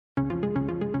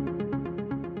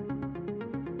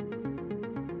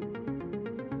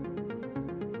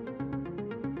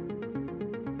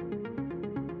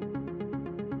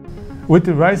With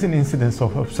the rising incidence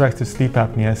of obstructive sleep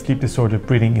apnea and sleep disordered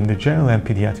breathing in the general and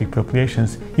pediatric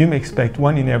populations, you may expect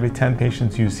 1 in every 10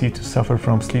 patients you see to suffer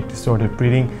from sleep disordered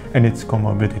breathing and its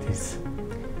comorbidities.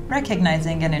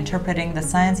 Recognizing and interpreting the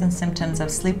signs and symptoms of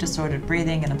sleep disordered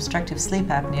breathing and obstructive sleep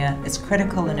apnea is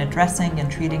critical in addressing and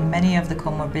treating many of the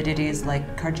comorbidities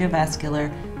like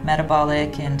cardiovascular,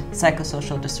 metabolic, and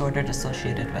psychosocial disorders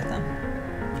associated with them.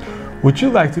 Would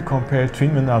you like to compare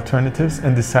treatment alternatives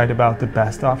and decide about the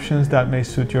best options that may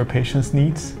suit your patient's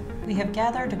needs? We have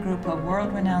gathered a group of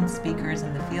world-renowned speakers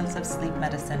in the fields of sleep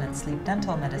medicine and sleep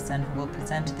dental medicine who will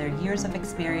present their years of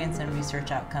experience and research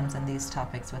outcomes in these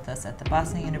topics with us at the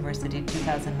Boston University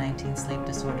 2019 Sleep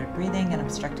Disordered Breathing and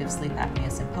Obstructive Sleep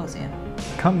Apnea Symposium.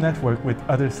 Come network with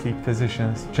other sleep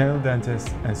physicians, general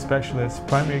dentists and specialists,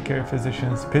 primary care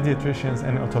physicians, pediatricians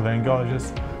and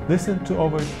otolaryngologists. Listen to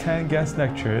over 10 guest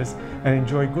lecturers and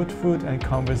enjoy good food and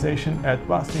conversation at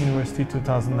Boston University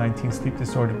 2019 Sleep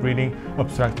Disordered Breathing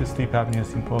Obstructive Sleep Apnea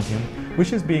Symposium,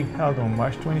 which is being held on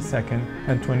March 22nd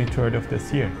and 23rd of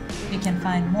this year. You can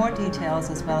find more details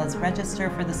as well as register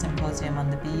for the symposium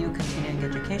on the BU Continuing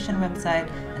Education website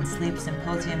and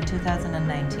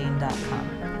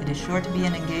sleepsymposium2019.com. It is sure to be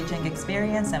an engaging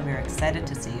experience and we're excited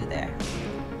to see you there.